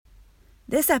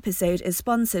This episode is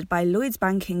sponsored by Lloyds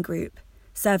Banking Group,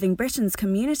 serving Britain's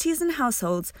communities and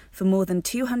households for more than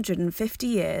 250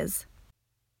 years.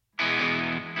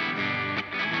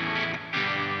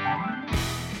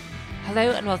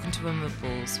 Hello and welcome to Women with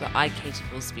Balls, where I, Katie,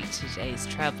 will speak to today's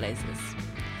trailblazers.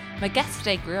 My guest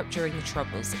today grew up during the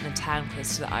Troubles in a town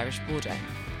close to the Irish border.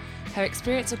 Her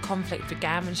experience of conflict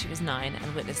began when she was 9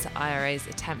 and witnessed the IRA's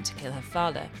attempt to kill her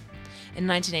father. In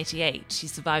 1988, she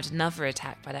survived another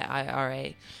attack by the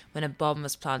IRA when a bomb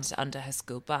was planted under her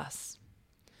school bus.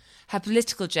 Her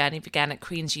political journey began at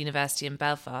Queen's University in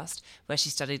Belfast, where she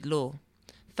studied law.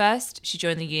 First, she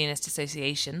joined the Unionist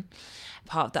Association,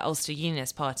 part of the Ulster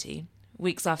Unionist Party.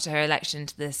 Weeks after her election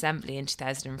to the Assembly in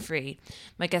 2003,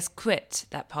 my guest quit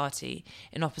that party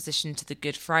in opposition to the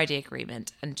Good Friday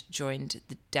Agreement and joined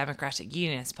the Democratic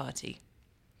Unionist Party.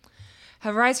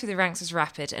 Her rise through the ranks was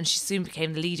rapid and she soon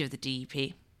became the leader of the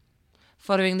DUP.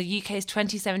 Following the UK's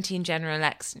 2017 general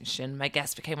election, my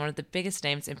guest became one of the biggest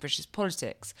names in British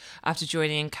politics after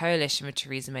joining in coalition with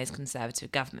Theresa May's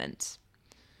Conservative government.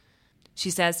 She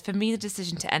says, "For me, the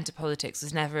decision to enter politics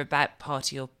was never about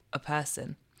party or a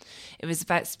person. It was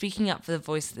about speaking up for the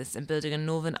voiceless and building a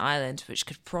Northern Ireland which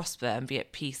could prosper and be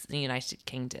at peace in the United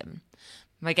Kingdom."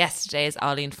 My guest today is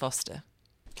Arlene Foster.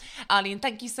 Arlene,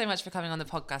 thank you so much for coming on the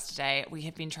podcast today. We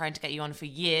have been trying to get you on for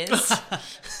years.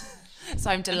 So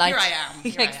I'm delighted.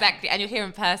 Here I am. Exactly. And you're here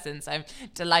in person, so I'm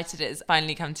delighted it has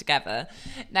finally come together.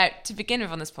 Now, to begin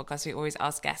with on this podcast, we always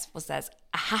ask guests, was there's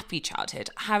a happy childhood?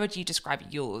 How would you describe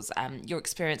yours? Your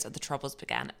experience of the Troubles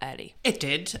began early. It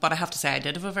did, but I have to say I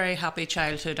did have a very happy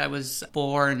childhood. I was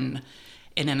born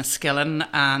in Enniskillen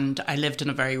and I lived in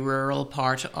a very rural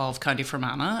part of County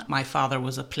Fermanagh. My father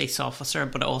was a police officer,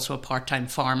 but also a part-time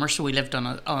farmer, so we lived on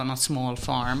a small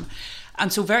farm.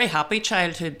 And so very happy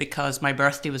childhood because my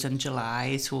birthday was in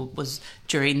July, so it was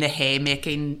during the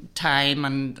haymaking time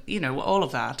and, all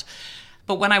of that.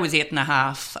 But when I was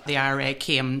 8.5, the IRA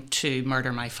came to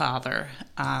murder my father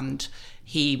and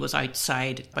he was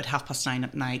outside about 9:30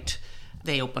 at night.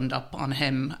 They opened up on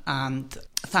him and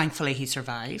thankfully he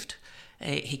survived.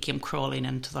 He came crawling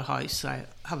into the house. I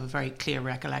have a very clear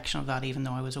recollection of that, even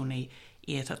though I was only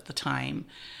 8 at the time.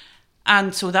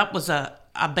 And so that was a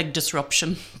big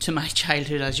disruption to my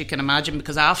childhood, as you can imagine,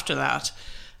 because after that,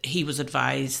 he was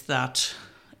advised that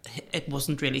it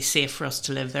wasn't really safe for us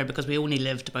to live there because we only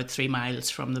lived about 3 miles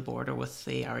from the border with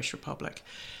the Irish Republic.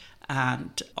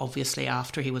 And obviously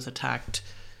after he was attacked,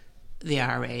 the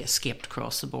IRA escaped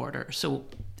across the border. So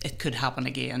it could happen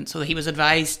again. So he was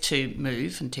advised to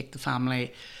move and take the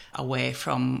family away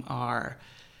from our...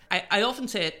 I often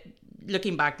say,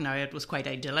 looking back now, it was quite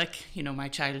idyllic, my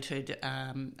childhood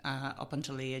up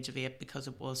until the age of 8 because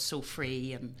it was so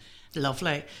free and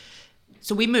lovely.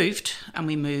 So we moved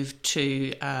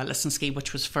to Listonskee,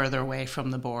 which was further away from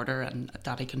the border, and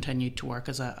Daddy continued to work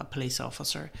as a police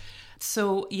officer.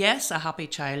 So yes, a happy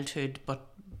childhood, but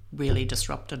really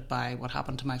disrupted by what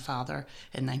happened to my father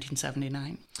in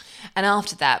 1979. And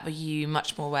after that, were you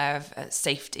much more aware of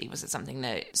safety? Was it something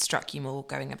that struck you more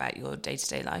going about your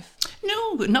day-to-day life?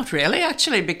 No, not really,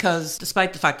 actually, because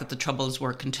despite the fact that the Troubles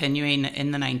were continuing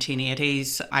in the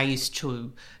 1980s, I used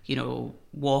to,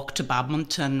 walk to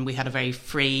Badminton. We had a very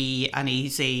free and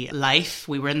easy life.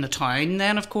 We were in the town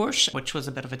then, of course, which was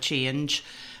a bit of a change,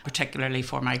 particularly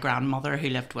for my grandmother who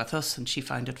lived with us, and she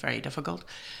found it very difficult.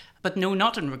 But no,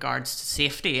 not in regards to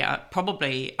safety.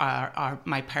 Probably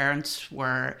my parents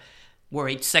were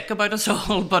worried sick about us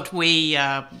all, but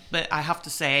but I have to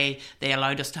say they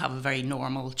allowed us to have a very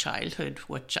normal childhood,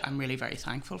 which I'm really very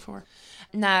thankful for.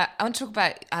 Now, I want to talk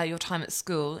about your time at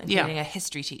school, including a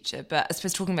history teacher, but I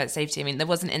suppose talking about safety, there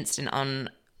was an incident on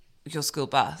your school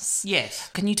bus.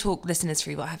 Yes. Can you talk listeners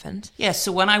through what happened? Yes,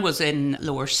 so when I was in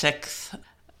lower 6th,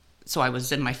 so I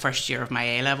was in my first year of my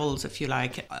A-levels, if you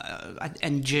like.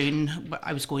 In June,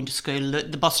 I was going to school.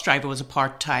 The bus driver was a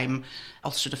part-time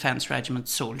Ulster Defence Regiment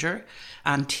soldier,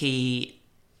 and he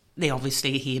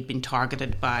had been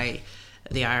targeted by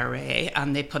the IRA,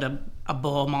 and they put a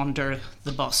bomb under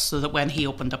the bus so that when he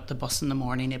opened up the bus in the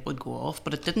morning, it would go off.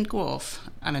 But it didn't go off,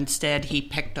 and instead he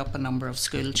picked up a number of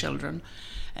school children,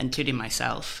 including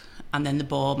myself, and then the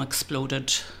bomb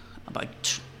exploded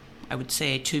about, I would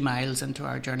say, 2 miles into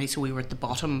our journey. So we were at the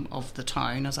bottom of the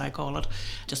town, as I call it,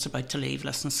 just about to leave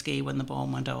Listonskee when the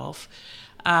bomb went off.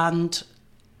 And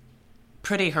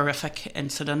pretty horrific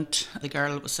incident. The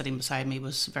girl that was sitting beside me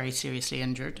was very seriously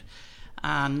injured.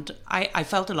 And I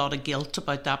felt a lot of guilt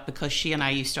about that, because she and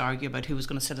I used to argue about who was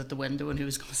going to sit at the window and who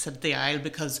was going to sit at the aisle,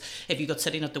 because if you got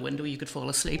sitting at the window, you could fall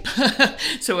asleep.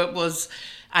 So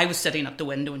I was sitting at the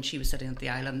window and she was sitting at the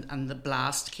aisle, and the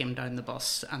blast came down the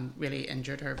bus and really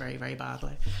injured her very, very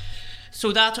badly.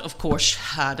 So that, of course,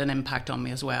 had an impact on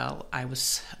me as well. I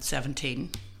was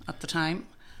 17 at the time,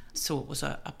 so it was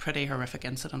a pretty horrific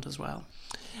incident as well.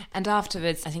 And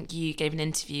afterwards, I think you gave an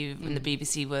interview when the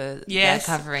BBC were there Yes,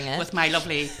 covering it. with my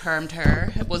lovely permed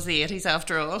hair. It was the 80s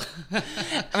after all. Am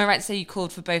I right to say you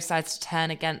called for both sides to turn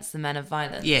against the men of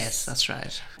violence? Yes, that's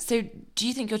right. So do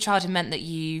you think your childhood meant that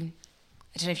you,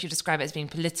 I don't know if you describe it as being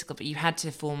political, but you had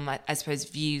to form, I suppose,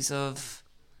 views of,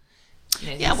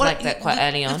 things like that quite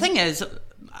early on? The thing is,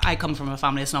 I come from a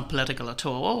family that's not political at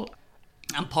all.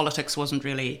 And politics wasn't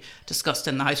really discussed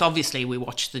in the house. Obviously, we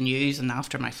watched the news, and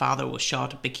after my father was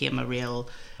shot, it became a real...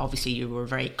 Obviously, you were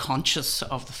very conscious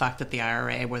of the fact that the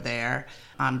IRA were there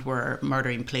and were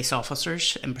murdering police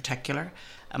officers in particular.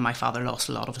 And my father lost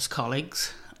a lot of his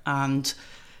colleagues. And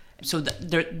so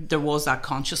there was that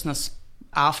consciousness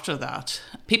after that.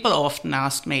 People often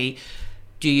ask me,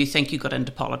 do you think you got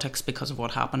into politics because of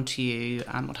what happened to you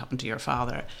and what happened to your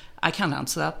father? I can't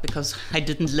answer that, because I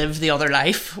didn't live the other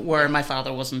life where my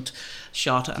father wasn't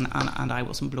shot and I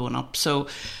wasn't blown up. So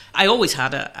I always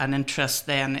had an interest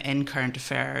then in current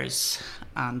affairs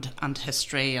and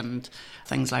history and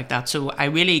things like that. So I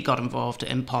really got involved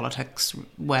in politics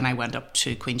when I went up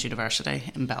to Queen's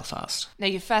University in Belfast. Now,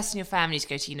 you're first in your family to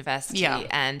go to university, Yeah.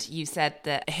 and you said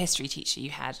that a history teacher you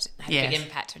had a big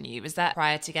impact on you. Was that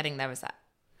prior to getting there? Was that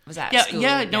at school?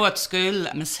 No, at school,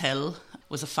 Miss Hill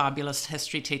was a fabulous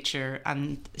history teacher,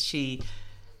 and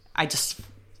I just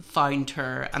found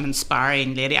her an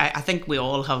inspiring lady. I think we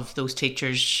all have those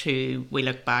teachers who we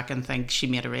look back and think she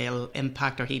made a real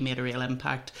impact, or he made a real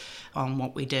impact on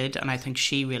what we did, and I think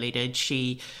she really did.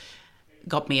 She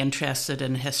got me interested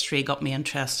in history, got me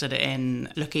interested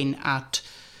in looking at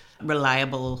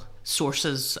reliable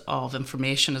sources of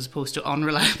information as opposed to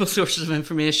unreliable sources of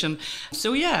information.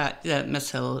 So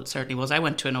Miss Hill certainly was. I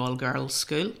went to an all-girls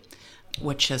school,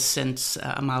 which has since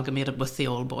amalgamated with the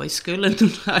all-boys school in the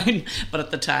town, but at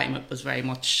the time it was very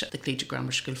much the collegiate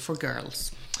grammar school for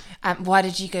girls. Why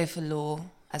did you go for law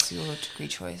as your degree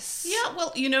choice? Yeah,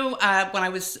 well, when I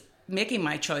was making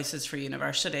my choices for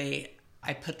university,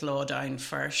 I put law down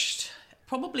first.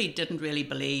 Probably didn't really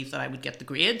believe that I would get the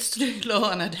grades to do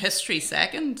law, and had history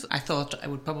second. I thought I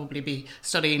would probably be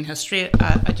studying history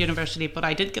at university, but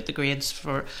I did get the grades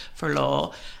for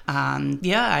law. And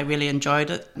I really enjoyed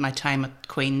it. My time at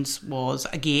Queen's was,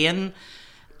 again,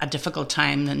 a difficult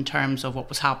time in terms of what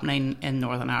was happening in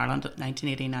Northern Ireland. At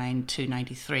 1989 to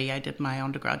 93, I did my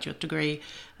undergraduate degree,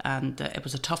 and it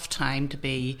was a tough time to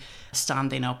be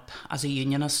standing up as a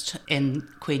unionist in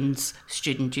Queen's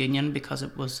Student Union, because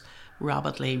it was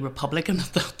rabidly Republican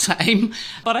at that time.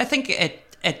 But I think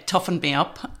it toughened me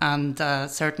up, and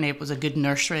certainly it was a good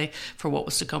nursery for what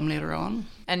was to come later on.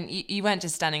 And you weren't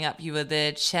just standing up, you were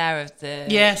the chair of the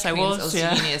Yes, I Queen's was,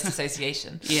 Ulster Unionist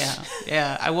Association.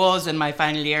 Yeah, I was in my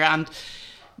final year, and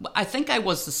I think I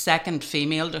was the second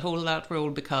female to hold that role,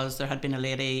 because there had been a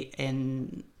lady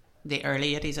in the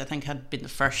early 80s, I think, had been the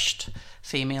first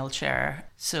female chair.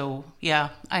 So, I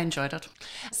enjoyed it.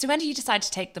 So when did you decide to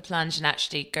take the plunge and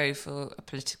actually go for a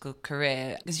political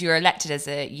career? Because you were elected as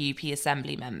a UP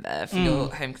Assembly member for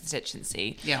your home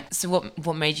constituency. Yeah. So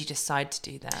what made you decide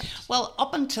to do that? Well,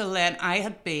 up until then, I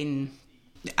had been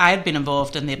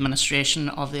involved in the administration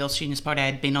of the Ulster Unionist Party. I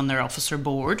had been on their officer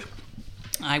board.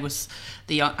 I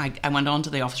went on to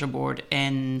the officer board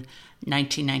in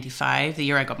 1995, the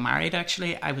year I got married.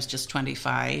 Actually, I was just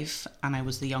 25, and I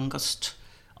was the youngest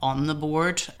on the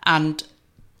board. And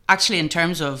actually, in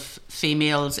terms of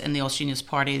females in the Ulster Unionist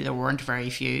Party, there weren't very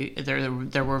few.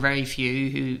 There were very few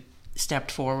who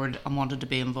stepped forward and wanted to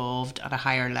be involved at a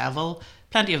higher level.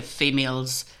 Plenty of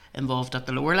females involved at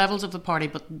the lower levels of the party,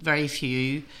 but very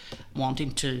few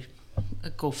wanting to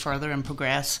go further and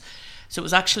progress. So it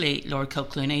was actually Lord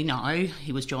Kilclooney now,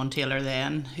 he was John Taylor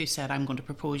then, who said, I'm going to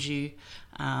propose you.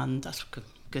 And that's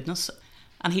goodness.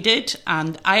 And he did.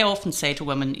 And I often say to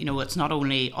women, it's not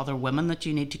only other women that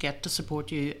you need to get to support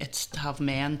you, it's to have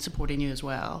men supporting you as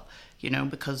well,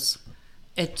 because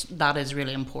that is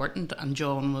really important. And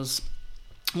John was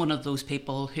one of those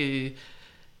people who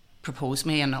proposed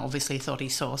me, and obviously thought he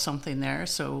saw something there.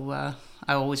 So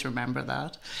I always remember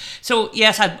that. So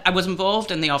yes, I was involved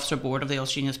in the officer board of the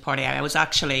Ulster Unionist Party. I was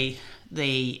actually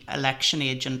the election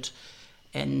agent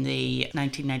in the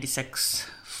 1996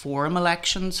 forum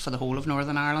elections for the whole of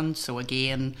Northern Ireland. So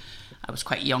again, I was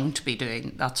quite young to be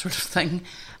doing that sort of thing.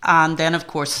 And then, of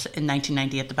course, in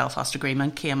 1998, the Belfast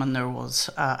Agreement came, and there was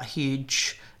a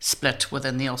huge split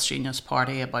within the Ulster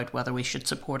Party about whether we should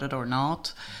support it or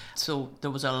not. So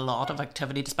there was a lot of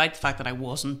activity, despite the fact that I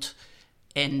wasn't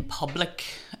in public.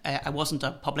 I wasn't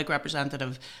a public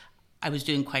representative. I was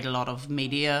doing quite a lot of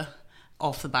media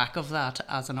off the back of that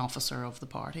as an officer of the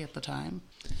party at the time.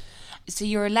 So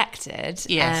you're elected,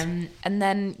 yes, and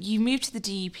then you moved to the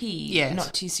DUP yes,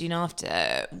 not too soon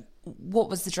after. What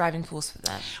was the driving force for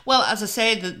that? Well, as I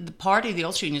say, the party, the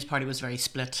Ulster Unionist Party, was very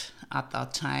split at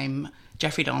that time.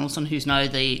 Jeffrey Donaldson, who's now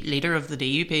the leader of the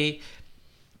DUP,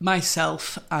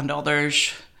 myself and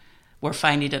others were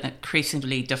finding it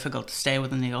increasingly difficult to stay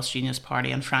within the Ulster Unionist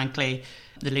Party, and frankly,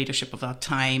 the leadership of that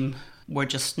time were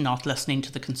just not listening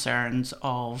to the concerns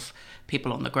of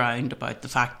people on the ground about the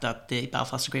fact that the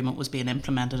Belfast Agreement was being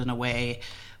implemented in a way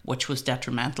which was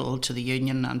detrimental to the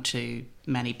Union and to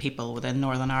many people within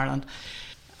Northern Ireland.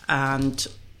 And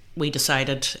we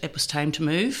decided it was time to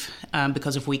move,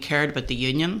 because if we cared about the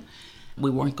Union,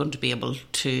 we weren't going to be able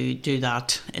to do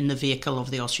that in the vehicle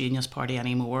of the Ulster Unionist Party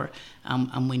anymore,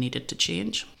 and we needed to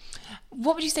change.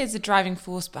 What would you say is the driving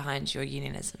force behind your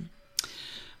unionism?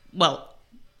 Well,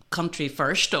 country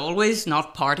first, always,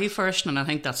 not party first, and I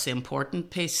think that's the important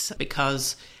piece,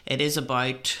 because it is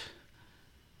about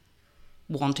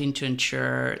wanting to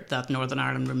ensure that Northern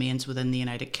Ireland remains within the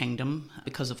United Kingdom,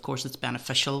 because of course it's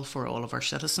beneficial for all of our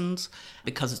citizens,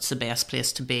 because it's the best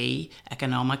place to be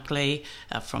economically,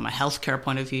 from a healthcare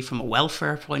point of view, from a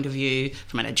welfare point of view,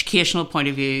 from an educational point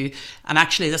of view. And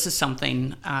actually this is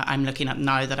something I'm looking at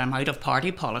now that I'm out of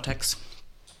party politics,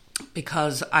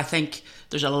 because I think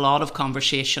there's a lot of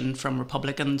conversation from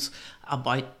Republicans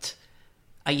about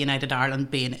a United Ireland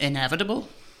being inevitable.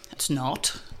 It's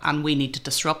not, and we need to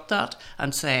disrupt that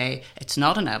and say it's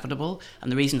not inevitable, and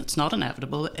the reason it's not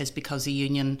inevitable is because the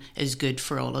Union is good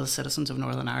for all of the citizens of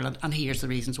Northern Ireland, and here's the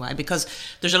reasons why. Because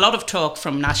there's a lot of talk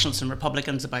from Nationalists and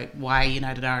Republicans about why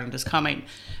United Ireland is coming.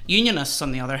 Unionists,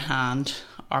 on the other hand,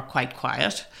 are quite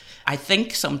quiet. I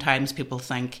think sometimes people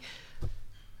think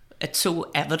it's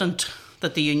so evident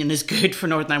that the Union is good for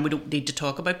Northern Ireland, we don't need to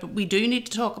talk about it, but we do need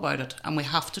to talk about it, and we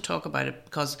have to talk about it,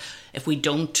 because if we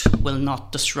don't, we'll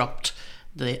not disrupt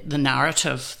the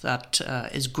narrative that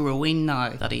is growing now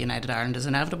that a United Ireland is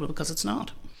inevitable, because it's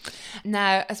not.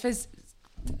 Now, I suppose,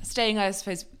 staying,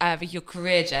 with your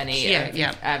career journey,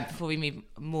 before we move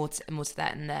more to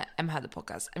that in the Empire, the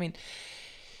podcast, I mean,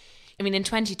 in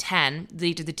 2010, the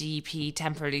leader of the DUP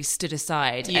temporarily stood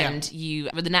aside, and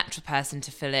you were the natural person to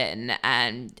fill in.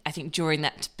 And I think during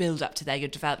that build-up to there, you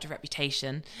developed a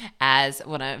reputation as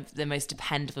one of the most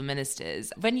dependable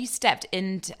ministers. When you stepped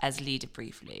in as leader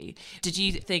briefly, did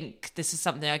you think this is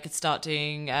something I could start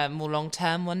doing more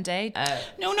long-term one day?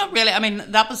 No, not really. I mean,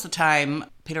 that was the time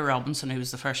Peter Robinson, who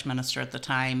was the first minister at the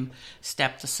time,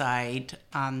 stepped aside,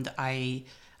 and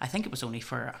I think it was only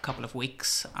for a couple of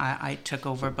weeks I took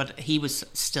over, but he was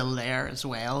still there as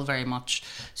well, very much.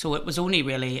 So it was only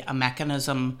really a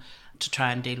mechanism to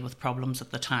try and deal with problems at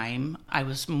the time. I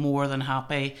was more than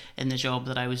happy in the job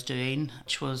that I was doing,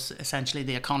 which was essentially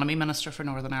the Economy Minister for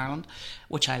Northern Ireland,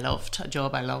 which I loved, a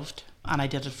job I loved, and I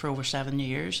did it for over 7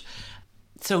 years.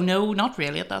 So no, not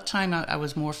really at that time. I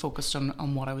was more focused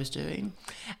on what I was doing.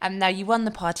 Now, you won the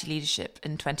party leadership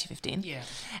in 2015. Yeah.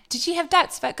 Did you have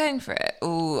doubts about going for it?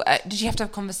 Or did you have to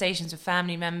have conversations with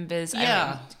family members?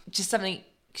 Yeah. Just something,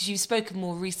 because you've spoken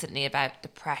more recently about the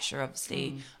pressure,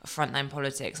 obviously, of frontline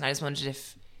politics. And I just wondered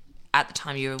if at the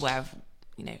time you were aware of,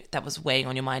 that was weighing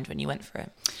on your mind when you went for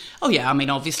it. Oh yeah, I mean,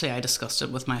 obviously I discussed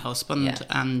it with my husband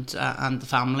and the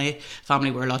family. Family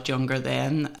were a lot younger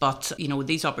then, but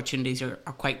these opportunities are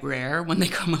quite rare when they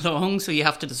come along. So you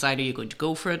have to decide: are you going to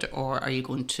go for it, or are you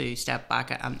going to step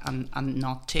back and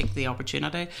not take the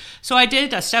opportunity? So I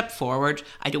did. I stepped forward.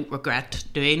 I don't regret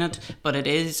doing it, but it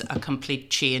is a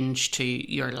complete change to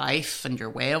your life and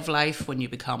your way of life when you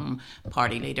become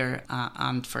party leader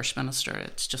and First Minister.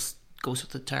 It's just goes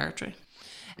with the territory.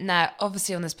 Now,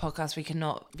 obviously on this podcast,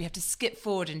 we have to skip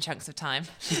forward in chunks of time.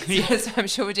 So I'm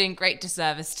sure we're doing great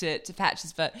disservice to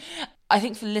Patches, but I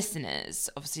think for listeners,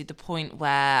 obviously the point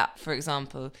where, for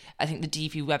example, I think the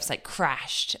DUP website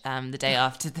crashed the day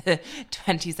after the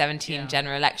 2017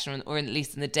 general election, or at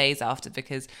least in the days after,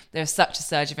 because there was such a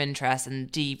surge of interest and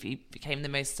DUP became the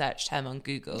most searched term on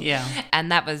Google. Yeah.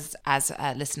 And that was, as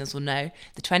listeners will know,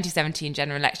 the 2017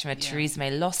 general election where Theresa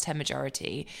May lost her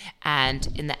majority, and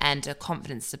in the end a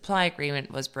confidence supply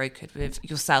agreement was brokered with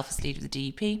yourself as leader of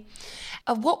the DUP.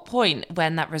 At what point,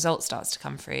 when that result starts to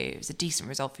come through, it was a decent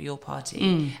result for your party,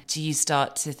 do you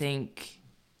start to think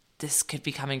this could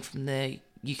be coming from the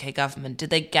UK government, did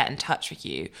they get in touch with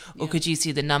you? Or could you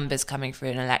see the numbers coming through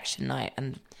an election night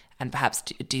and perhaps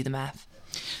do the math?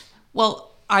 Well,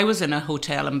 I was in a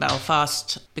hotel in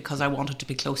Belfast because I wanted to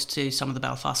be close to some of the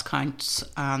Belfast counts,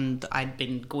 and I'd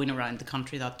been going around the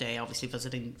country that day, obviously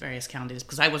visiting various candidates,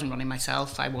 because I wasn't running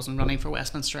myself. I wasn't running for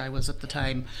Westminster. I was at the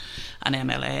time an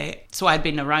MLA. So I'd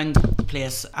been around the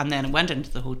place, and then went into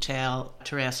the hotel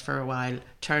to rest for a while,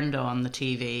 turned on the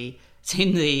TV,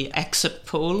 seen the exit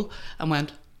poll, and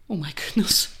went, oh my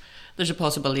goodness, there's a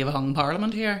possibility of a hung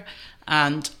parliament here.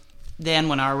 And then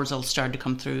when our results started to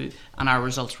come through, and our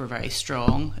results were very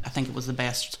strong, I think it was the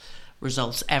best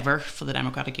results ever for the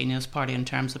Democratic Unionist Party in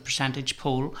terms of percentage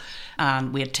poll,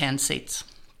 and we had 10 seats.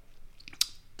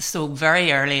 So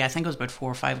very early, I think it was about 4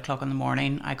 or 5 o'clock in the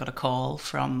morning, I got a call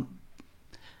from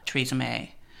Theresa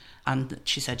May, and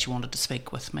she said she wanted to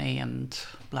speak with me, and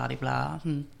blah de blah,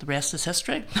 and the rest is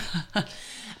history. And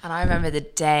I remember the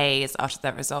days after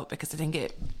that result, because I think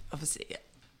it obviously,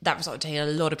 that result had taken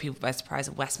a lot of people by surprise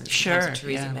at Westminster,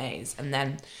 Theresa May's. And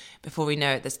then before we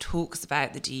know it, there's talks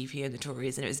about the DUP and the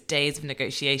Tories, and it was days of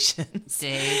negotiations.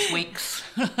 Days, weeks.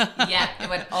 Yeah,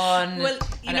 it went on. Well,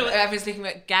 I was thinking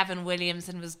about Gavin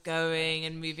Williamson was going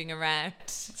and moving around.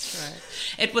 That's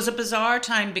right. It was a bizarre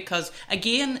time because,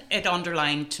 again, it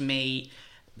underlined to me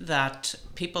that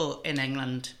people in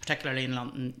England, particularly in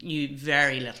London, knew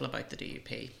very little about the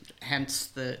DUP. Hence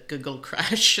the Google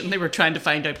crash, and they were trying to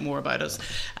find out more about us.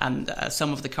 And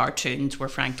some of the cartoons were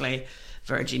frankly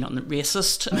verging on the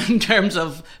racist in terms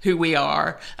of who we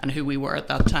are and who we were at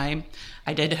that time.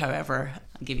 I did, however,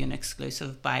 I'll give you an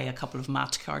exclusive, buy a couple of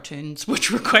Matt cartoons,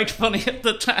 which were quite funny at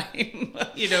the time.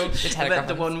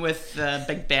 The one with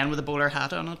Big Ben with a bowler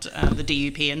hat on it. The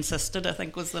DUP insisted, I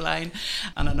think was the line,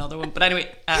 and another one. But anyway,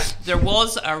 there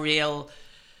was a real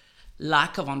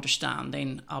lack of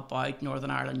understanding about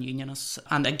Northern Ireland Unionists.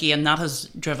 And again, that has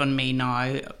driven me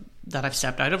now that I've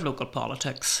stepped out of local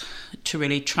politics to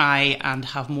really try and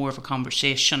have more of a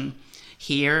conversation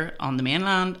here on the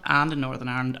mainland and in Northern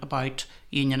Ireland about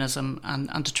unionism,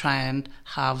 and to try and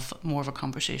have more of a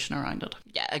conversation around it.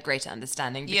 Yeah, a greater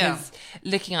understanding. Because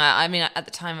looking at, at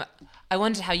the time, I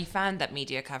wondered how you found that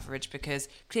media coverage, because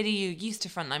clearly you're used to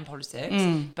frontline politics,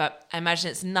 but I imagine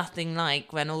it's nothing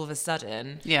like when all of a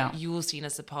sudden you're seen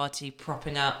as a party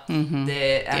propping up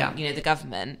the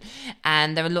government.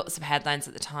 And there were lots of headlines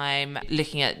at the time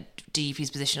looking at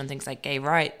DUP's position on things like gay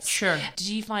rights. Sure.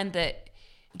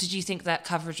 Did you think that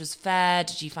coverage was fair?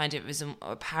 Did you find it was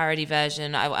a parody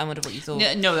version? I wonder what you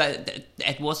thought. No,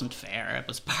 it wasn't fair. It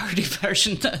was a parody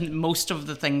version, and most of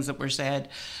the things that were said.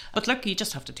 But look, you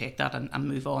just have to take that and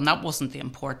move on. That wasn't the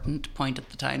important point at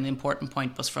the time. The important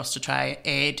point was for us to try,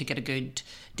 A, to get a good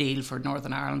deal for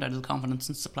Northern Ireland out of the Confidence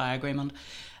and Supply Agreement,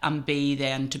 and B,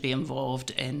 then to be involved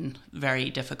in very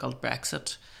difficult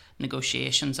Brexit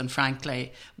negotiations. And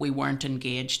frankly, we weren't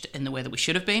engaged in the way that we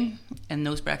should have been in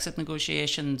those Brexit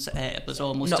negotiations. It was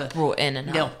almost not brought in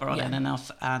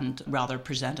enough, and rather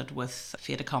presented with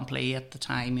fait accompli at the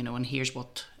time, and here's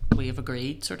what we have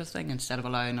agreed, sort of thing, instead of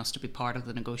allowing us to be part of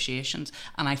the negotiations.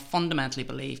 And I fundamentally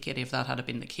believe, Katie, if that had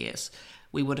been the case,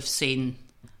 we would have seen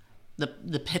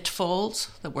the pitfalls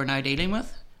that we're now dealing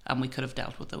with, and we could have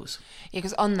dealt with those. Yeah,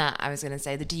 because on that, I was going to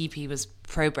say the DUP was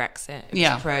pro-Brexit.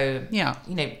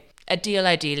 A deal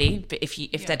ideally, but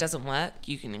if that doesn't work,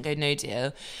 you can go no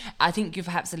deal. I think you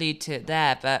perhaps allude to it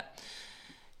there, but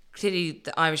clearly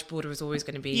the Irish border was always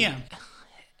going to be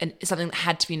something that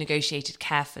had to be negotiated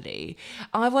carefully.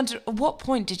 I wonder, at what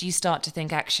point did you start to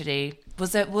think, actually,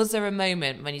 was there a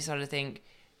moment when you started to think,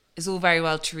 it's all very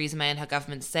well Theresa May and her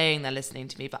government saying they're listening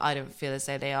to me, but I don't feel as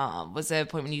though they are? Was there a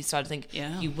point when you started to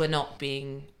think you were not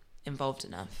being involved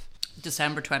enough?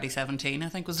 December 2017, I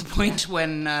think, was the point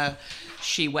when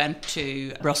she went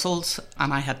to Brussels,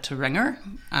 and I had to ring her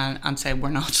and say we're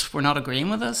not agreeing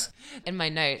with this. In my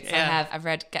notes, I've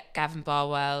read Gavin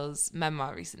Barwell's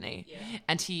memoir recently,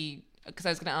 and because I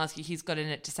was going to ask you, he's got in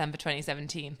it December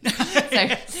 2017.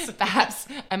 So perhaps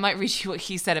I might read you what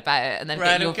he said about it and then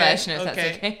get your version, if that's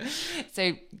okay.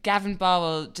 So Gavin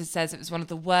Barwell just says it was one of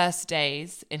the worst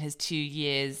days in his 2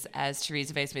 years as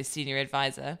Theresa May's most senior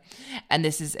advisor. And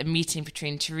this is a meeting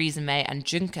between Theresa May and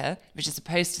Juncker, which is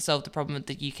supposed to solve the problem with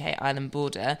the UK-Ireland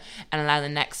border and allow the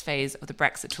next phase of the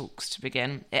Brexit talks to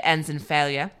begin. It ends in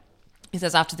failure. He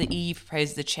says after the EU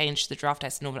proposes a change to the draft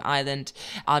text in Northern Ireland,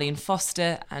 Arlene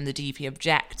Foster and the DUP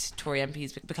object, Tory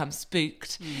MPs become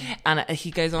spooked. And he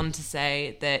goes on to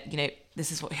say that,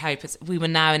 this is what we hope. We were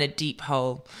now in a deep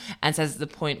hole, and says at the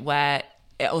point where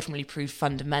it ultimately proved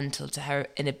fundamental to her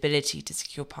inability to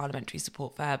secure parliamentary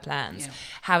support for her plans. Yeah.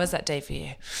 How was that day for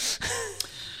you?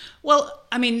 Well,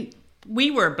 I mean,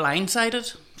 We were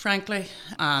blindsided, frankly,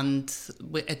 and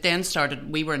it then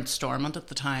started. We were in Stormont at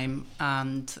the time,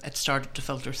 and it started to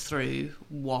filter through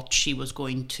what she was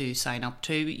going to sign up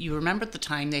to. You remember at the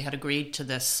time they had agreed to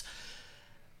this,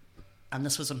 and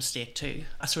this was a mistake too,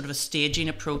 a sort of a staging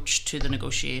approach to the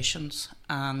negotiations,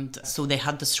 and so they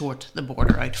had to sort the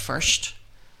border out first.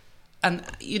 And,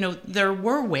 you know, there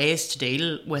were ways to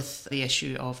deal with the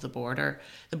issue of the border.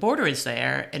 The border is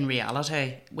there in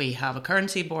reality. We have a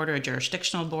currency border, a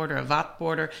jurisdictional border, a VAT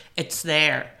border. It's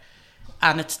there.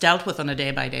 And it's dealt with on a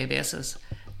day-by-day basis.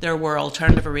 There were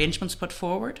alternative arrangements put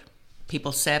forward.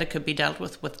 People said it could be dealt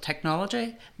with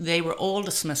technology. They were all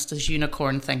dismissed as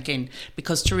unicorn thinking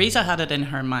because Theresa had it in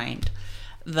her mind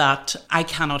that I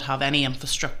cannot have any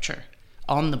infrastructure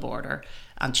on the border.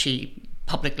 And she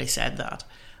publicly said that.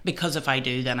 Because if I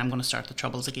do, then I'm going to start the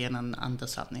Troubles again and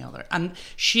this, that and the other. And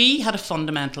she had a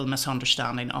fundamental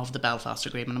misunderstanding of the Belfast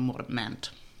Agreement and what it meant.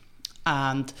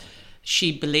 And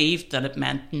she believed that it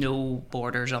meant no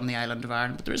borders on the island of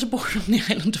Ireland. But there is a border on the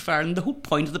island of Ireland. The whole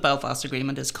point of the Belfast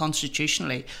Agreement is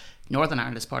constitutionally Northern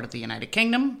Ireland is part of the United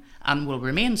Kingdom and will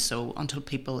remain so until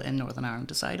people in Northern Ireland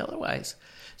decide otherwise.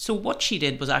 So what she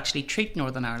did was actually treat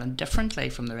Northern Ireland differently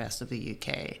from the rest of the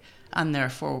UK. And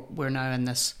therefore we're now in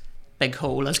this big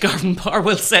hole, as Garvin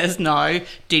Barwell says now,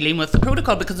 dealing with the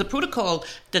protocol, because the protocol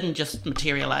didn't just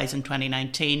materialise in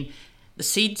 2019. The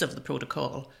seeds of the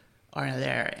protocol are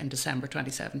there in December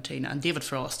 2017, and David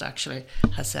Frost actually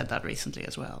has said that recently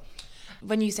as well.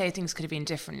 When you say things could have been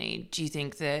differently, do you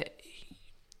think that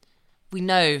we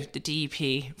know the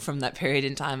DUP from that period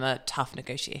in time are tough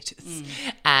negotiators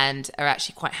and are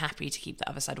actually quite happy to keep the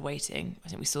other side waiting? I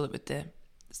think we saw it with the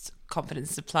confidence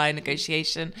supply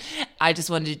negotiation. I just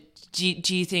wondered,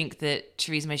 do you think that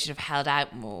Theresa May should have held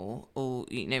out more, or,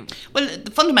 you know? Well,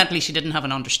 fundamentally, she didn't have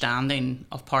an understanding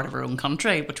of part of her own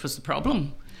country, which was the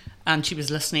problem. And she was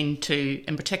listening to,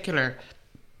 in particular,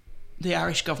 the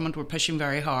Irish government were pushing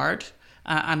very hard.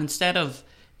 And instead of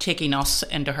taking us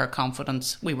into her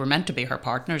confidence, we were meant to be her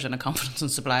partners in a confidence and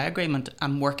supply agreement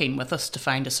and working with us to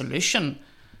find a solution.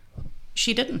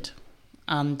 She didn't.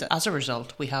 And as a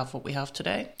result, we have what we have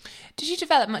today. Did you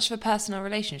develop much of a personal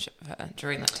relationship with her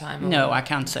during that time? Or? No, I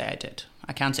can't say I did.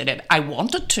 I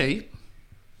wanted to,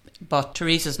 but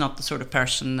Theresa's not the sort of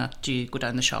person that you go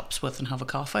down the shops with and have a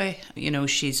coffee. You know,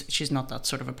 she's not that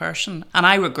sort of a person. And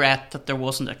I regret that there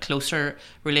wasn't a closer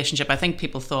relationship. I think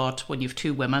people thought when you've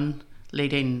two women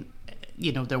leading,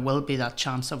 you know, there will be that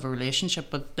chance of a relationship,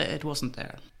 but it wasn't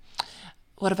there.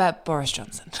 What about Boris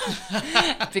Johnson?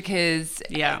 Because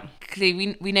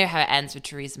clearly we know how it ends with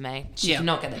Theresa May. She did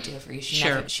not get that deal for you.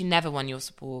 She never won your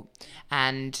support.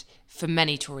 And for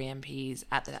many Tory MPs,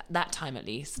 at that time at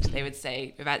least, they would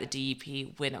say, about the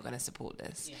DUP, we're not going to support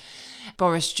this. Yeah.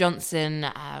 Boris Johnson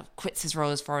quits his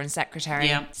role as Foreign Secretary,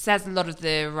 says a lot of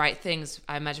the right things,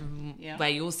 I imagine, where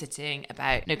you're sitting,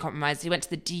 about no compromise. He went to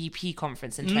the DUP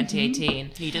conference in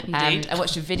 2018. He did indeed. I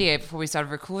watched a video before we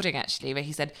started recording, actually, where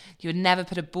he said, you would never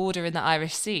put a border in the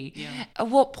Irish Sea. Yeah. At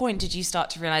what point did you start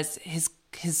to realise his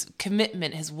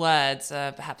commitment, his words,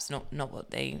 perhaps not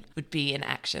what they would be in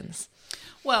actions?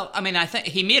 Well, I mean, I think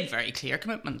he made very clear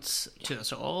commitments to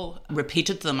us all,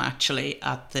 repeated them actually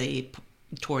at the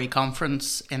Tory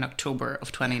conference in October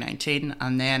of 2019,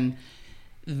 and then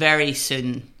very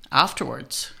soon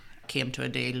afterwards came to a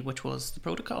deal, which was the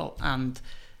protocol. And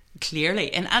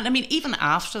clearly, and I mean, even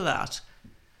after that,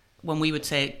 when we would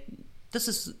say, this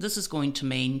is going to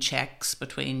mean checks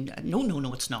between,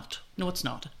 no, it's not. No, it's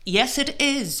not. Yes, it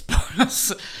is,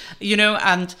 Boris. You know,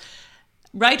 and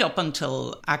right up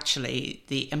until actually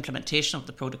the implementation of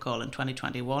the protocol in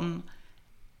 2021,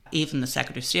 even the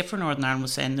Secretary of State for Northern Ireland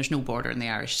was saying there's no border in the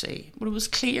Irish Sea. Well, it was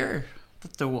clear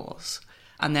that there was.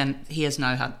 And then he has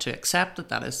now had to accept that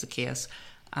that is the case.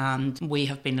 And we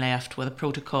have been left with a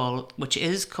protocol which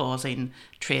is causing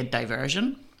trade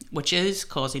diversion, which is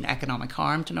causing economic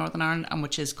harm to Northern Ireland, and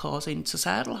which is causing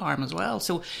societal harm as well.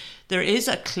 So there is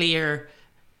a clear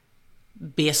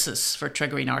basis for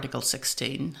triggering Article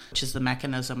 16, which is the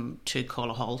mechanism to call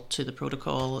a halt to the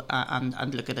protocol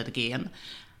and look at it again.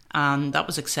 And that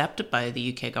was accepted by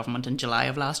the UK government in July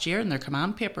of last year in their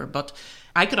command paper. But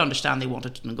I could understand they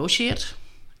wanted to negotiate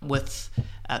with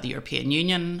the European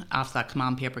Union after that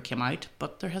command paper came out,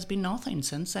 but there has been nothing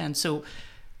since then. So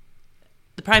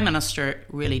the Prime Minister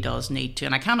really does need to,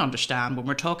 and I can't understand when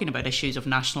we're talking about issues of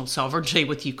national sovereignty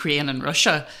with Ukraine and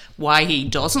Russia, why he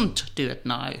doesn't do it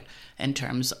now in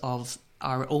terms of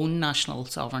our own national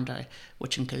sovereignty,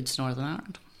 which includes Northern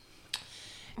Ireland.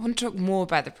 I want to talk more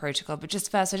about the protocol, but just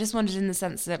first, I just wondered, in the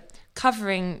sense that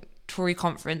covering Tory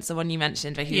conference, the one you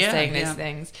mentioned, where he was saying those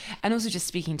things, and also just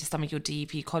speaking to some of your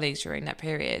DUP colleagues during that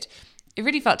period, it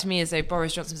really felt to me as though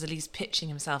Boris Johnson was at least pitching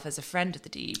himself as a friend of the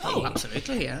DUP. Oh,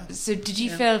 absolutely, yeah. So did you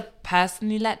feel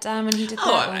personally let down when he did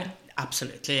that?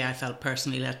 Absolutely. I felt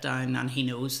personally let down, and he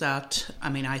knows that. I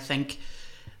mean, I think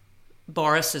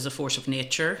Boris is a force of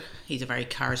nature. He's a very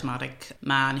charismatic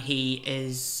man. He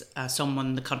is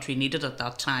someone the country needed at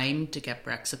that time to get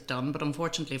Brexit done. But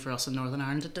unfortunately for us in Northern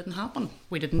Ireland, it didn't happen.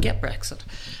 We didn't get Brexit.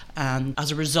 And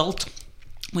as a result,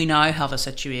 we now have a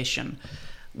situation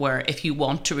where if you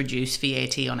want to reduce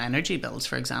VAT on energy bills,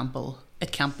 for example,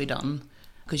 it can't be done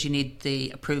because you need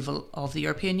the approval of the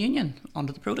European Union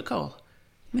under the protocol.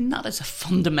 I mean, that is a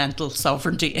fundamental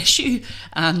sovereignty issue.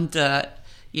 And, at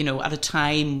a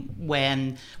time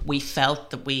when we felt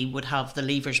that we would have the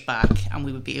levers back and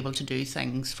we would be able to do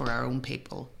things for our own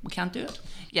people, we can't do it.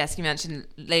 Yes, you mentioned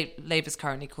Labour's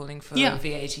currently calling for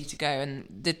VAT to go, and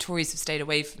the Tories have stayed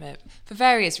away from it for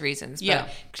various reasons. But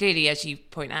clearly, as you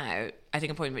point out, I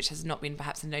think a point which has not been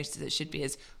perhaps noticed as it should be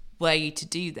is, were you to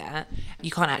do that,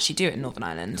 you can't actually do it in Northern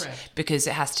Ireland. Correct. Because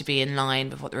it has to be in line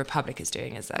with what the Republic is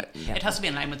doing. Is that? Yeah. It has to be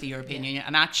in line with the European Union.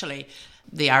 And actually,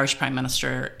 the Irish Prime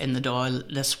Minister in the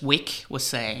Dáil this week was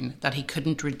saying that he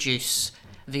couldn't reduce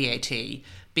VAT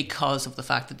because of the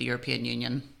fact that the European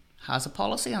Union has a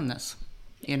policy on this.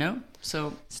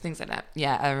 So things like that.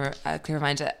 Yeah, a clear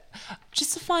reminder.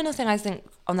 Just the final thing I think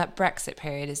on that Brexit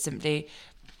period is simply,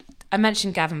 I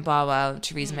mentioned Gavin Barwell,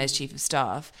 Theresa May's Chief of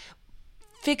Staff.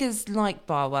 Figures like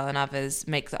Barwell and others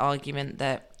make the argument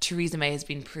that Theresa May has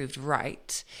been proved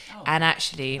right, and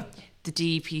actually the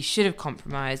DUP should have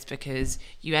compromised because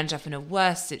you end up in a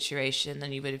worse situation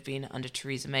than you would have been under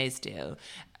Theresa May's deal.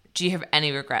 Do you have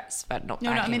any regrets about not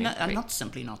backing me? And that's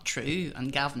simply not true.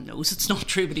 And Gavin knows it's not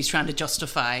true, but he's trying to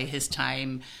justify his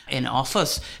time in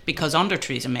office because under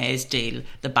Theresa May's deal,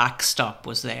 the backstop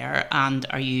was there. And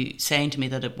are you saying to me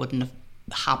that it wouldn't have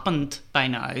happened by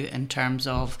now in terms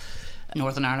of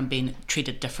Northern Ireland being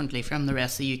treated differently from the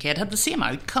rest of the UK? It had the same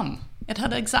outcome. It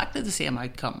had exactly the same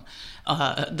outcome.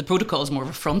 The protocol is more of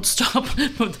a front stop.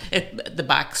 The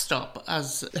backstop,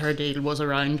 as her deal was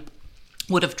around,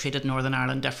 would have treated Northern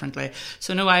Ireland differently.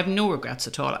 So no, I have no regrets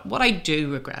at all. What I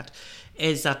do regret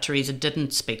is that Theresa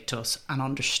didn't speak to us and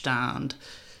understand,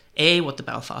 A, what the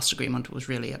Belfast Agreement was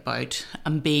really about,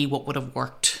 and B, what would have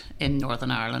worked in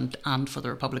Northern Ireland and for the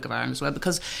Republic of Ireland as well.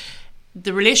 Because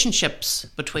the relationships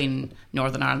between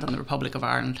Northern Ireland and the Republic of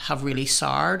Ireland have really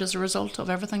soured as a result of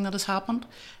everything that has happened.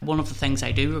 One of the things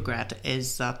I do regret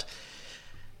is that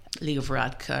Leo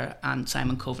Varadkar and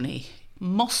Simon Coveney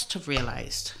must have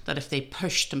realised that if they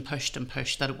pushed and pushed and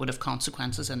pushed, that it would have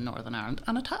consequences in Northern Ireland,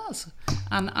 and it has.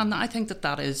 And I think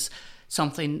that is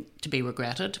something to be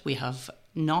regretted. We have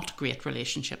not great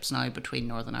relationships now between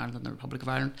Northern Ireland and the Republic of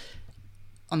Ireland.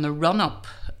 On the run-up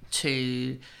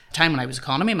to the time when I was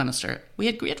Economy Minister, we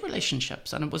had great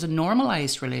relationships, and it was a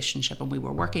normalised relationship, and we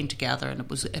were working together, and it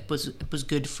was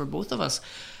good for both of us.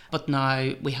 But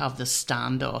now we have this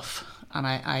standoff, and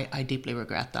I deeply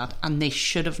regret that. And they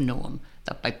should have known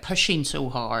that by pushing so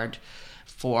hard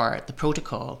for the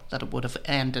protocol, that it would have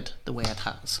ended the way it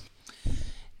has.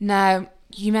 Now,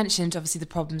 you mentioned obviously the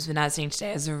problems we're now seeing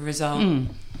today as a result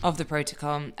of the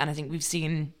protocol, and I think we've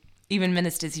seen even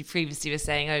ministers who previously were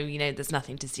saying, there's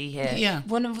nothing to see here. Yeah.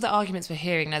 One of the arguments we're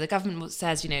hearing now, the government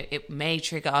says, it may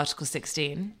trigger Article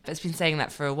 16, but it's been saying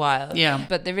that for a while. Yeah.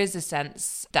 But there is a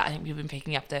sense that I think we've been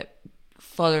picking up that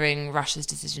following Russia's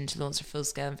decision to launch a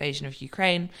full-scale invasion of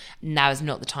Ukraine, now is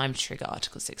not the time to trigger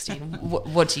Article 16.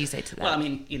 What do you say to that? Well, I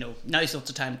mean, now's not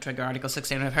the time to trigger Article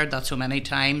 16. I've heard that so many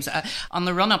times. On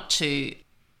the run-up to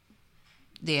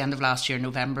the end of last year,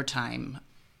 November time,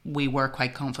 we were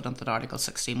quite confident that Article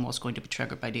 16 was going to be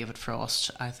triggered by David Frost.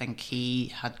 I think he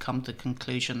had come to the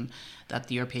conclusion that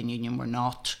the European Union were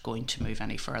not going to move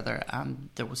any further and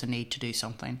there was a need to do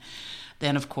something.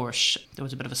 Then, of course, there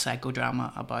was a bit of a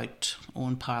psychodrama about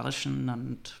Owen Palatine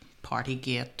and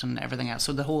Partygate and everything else.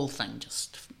 So the whole thing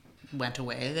just went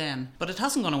away then. But it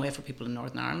hasn't gone away for people in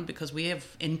Northern Ireland because we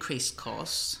have increased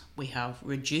costs. We have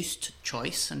reduced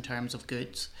choice in terms of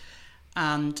goods.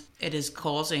 And it is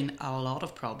causing a lot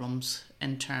of problems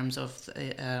in terms of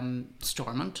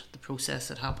stormont, the process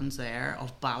that happens there,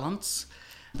 of balance,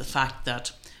 the fact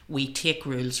that we take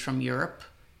rules from Europe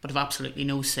but have absolutely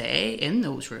no say in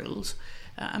those rules.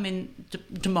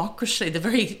 Democracy, the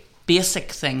very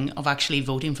basic thing of actually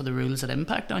voting for the rules that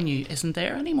impact on you isn't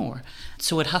there anymore.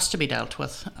 So it has to be dealt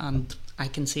with, and I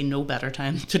can see no better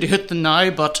time to do it than now,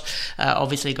 but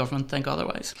obviously government think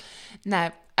otherwise.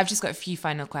 Now, I've just got a few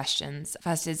final questions.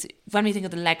 First is, when we think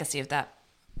of the legacy of that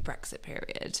Brexit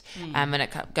period, and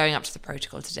going up to the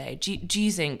protocol today. Do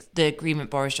you think the agreement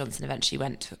Boris Johnson eventually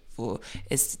went for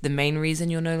is the main reason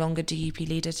you're no longer DUP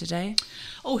leader today?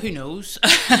 Oh, who knows?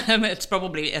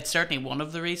 It's certainly one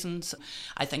of the reasons.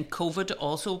 I think COVID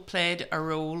also played a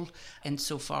role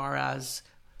insofar as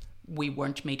we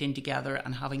weren't meeting together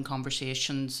and having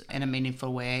conversations in a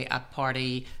meaningful way at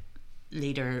party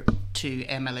leader to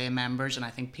MLA members, and I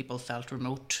think people felt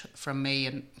remote from me,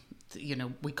 and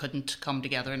we couldn't come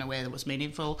together in a way that was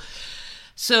meaningful.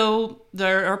 So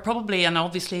there are probably, and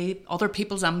obviously, other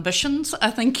people's ambitions,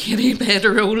 I think, played a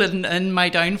role in my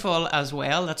downfall as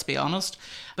well, let's be honest.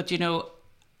 But,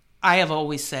 I have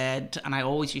always said, and I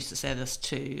always used to say this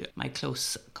to my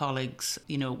close colleagues,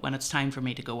 when it's time for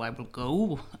me to go, I will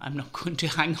go. I'm not going to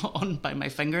hang on by my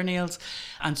fingernails.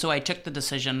 And so I took the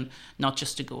decision not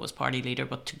just to go as party leader,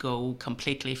 but to go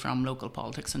completely from local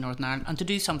politics in Northern Ireland and to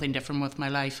do something different with my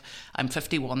life. I'm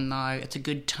 51 now. It's a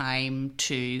good time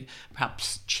to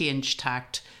perhaps change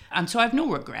tact. And so I have no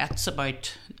regrets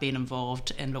about being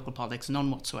involved in local politics,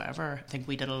 none whatsoever. I think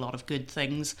we did a lot of good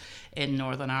things in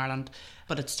Northern Ireland,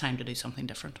 but it's time to do something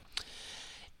different.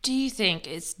 Do you think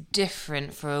it's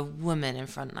different for a woman in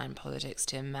frontline politics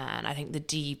to a man? I think the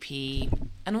DUP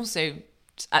and also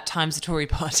at times the Tory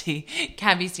party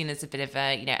can be seen as a bit of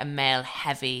a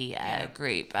male-heavy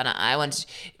group. And I wondered,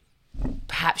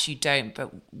 perhaps you don't,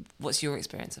 but what's your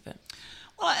experience of it?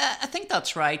 Well, I think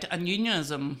that's right. And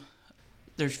unionism,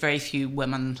 there's very few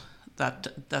women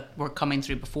that were coming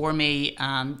through before me,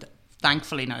 and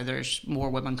thankfully now there's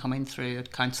more women coming through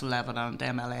at council level and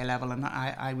MLA level, and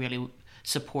I really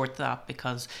support that,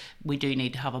 because we do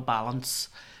need to have a balance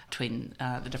between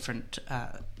the different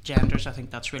genders. I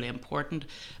think that's really important.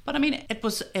 But I mean, it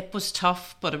was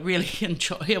tough, but a really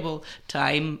enjoyable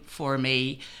time for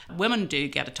me. Women do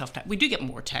get a tough time. We do get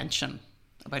more attention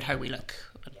about how we look,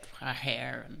 our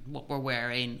hair and what we're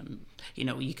wearing. And,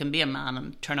 you can be a man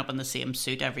and turn up in the same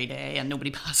suit every day and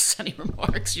nobody passes any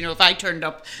remarks. If I turned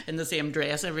up in the same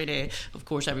dress every day, of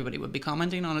course everybody would be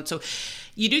commenting on it. So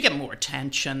you do get more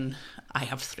attention. I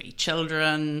have 3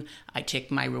 children. I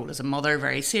take my role as a mother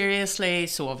very seriously.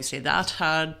 So obviously that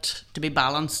had to be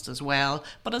balanced as well.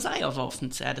 But as I have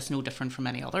often said, it's no different from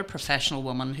any other professional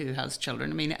woman who has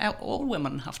children. I mean, all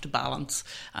women have to balance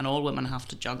and all women have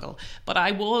to juggle. But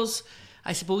I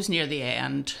suppose near the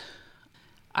end,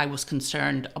 I was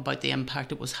concerned about the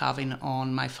impact it was having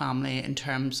on my family in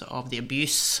terms of the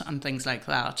abuse and things like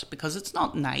that, because it's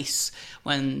not nice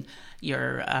when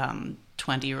your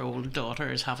 20-year-old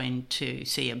daughter is having to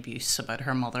see abuse about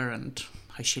her mother and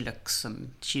how she looks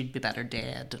and she'd be better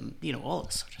dead and, all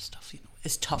this sort of stuff.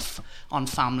 It's tough on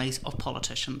families of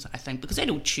politicians, I think, because they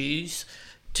don't choose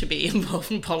to be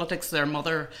involved in politics. Their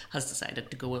mother has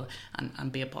decided to go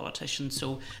and be a politician.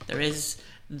 So there is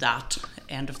that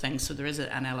end of things. So there is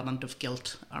an element of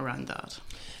guilt around that.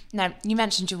 Now, you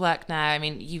mentioned your work now. I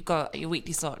mean, you've got your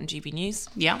weekly slot on GB News,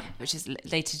 which is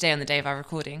later today on the day of our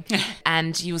recording.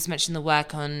 And you also mentioned the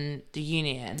work on the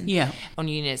union, on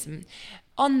unionism.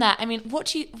 On that, I mean, what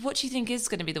do you think is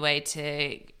going to be the way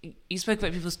to... You spoke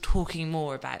about people talking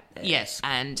more about this. Yes.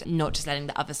 And not just letting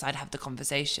the other side have the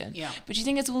conversation. Yeah. But do you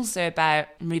think it's also about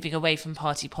moving away from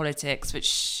party politics,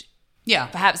 which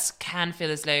perhaps can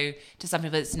feel as though to some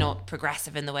people it's not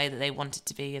progressive in the way that they want it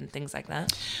to be and things like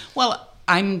that? Well,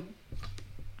 I'm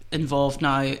involved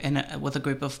now with a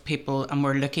group of people, and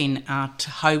we're looking at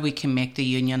how we can make the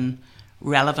union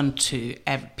relevant to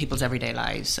people's everyday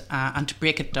lives and to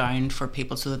break it down for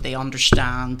people so that they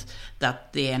understand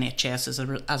that the NHS is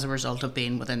as a result of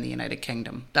being within the United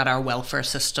Kingdom, that our welfare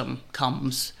system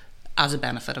comes as a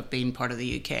benefit of being part of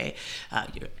the UK,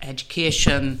 your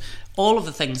education, all of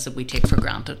the things that we take for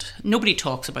granted. Nobody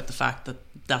talks about the fact that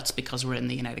that's because we're in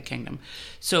the United Kingdom.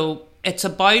 So it's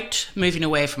about moving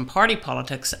away from party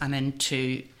politics and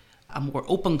into a more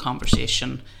open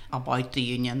conversation about the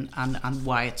union and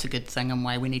why it's a good thing and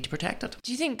why we need to protect it.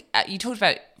 Do you think, you talked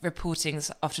about reporting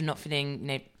often not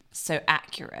feeling, so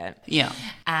accurate. Yeah.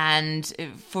 And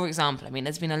for example, I mean,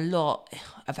 there's been a lot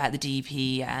about the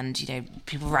DUP and,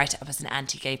 people write it up as an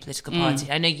anti-gay political party.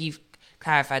 I know you've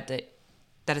clarified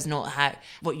that is not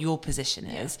what your position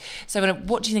is. So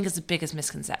what do you think is the biggest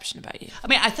misconception about you? I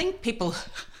mean, I think people...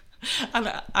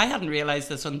 I hadn't realised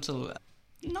this until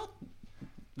not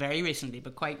very recently,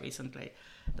 but quite recently,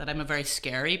 that I'm a very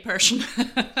scary person.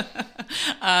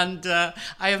 And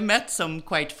I have met some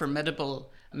quite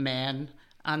formidable men,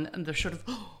 and they're sort of,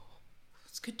 oh,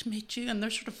 it's good to meet you, and they're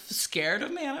sort of scared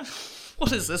of me. And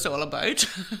what is this all about?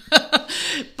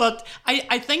 But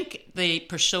I think the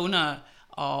persona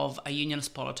of a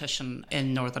unionist politician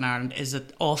in Northern Ireland is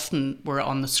that often we're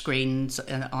on the screens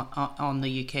on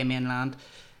the UK mainland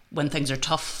when things are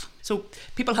tough. So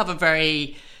people have a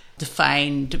very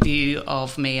defined view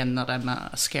of me and that I'm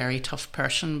a scary, tough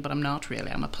person, but I'm not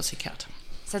really. I'm a pussycat.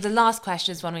 So the last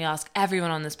question is one we ask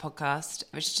everyone on this podcast,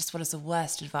 which is just, what is the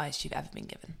worst advice you've ever been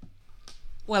given?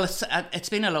 Well, it's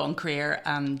been a long career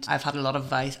and I've had a lot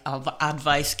of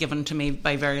advice given to me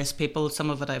by various people. Some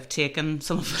of it I've taken,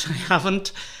 some of it I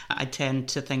haven't. I tend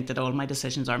to think that all my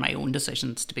decisions are my own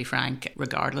decisions, to be frank,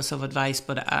 regardless of advice.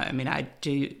 But I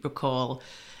do recall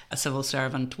a civil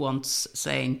servant once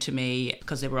saying to me,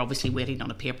 because they were obviously waiting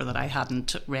on a paper that I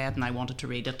hadn't read and I wanted to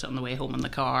read it on the way home in the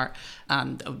car,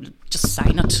 and just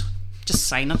sign it. Just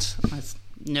sign it.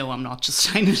 No, I'm not just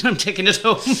signing it, I'm taking it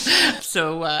home.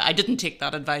 So I didn't take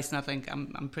that advice, and I think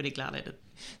I'm pretty glad I did.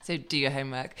 So do your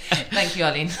homework. Thank you,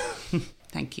 Arlene.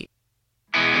 Thank you.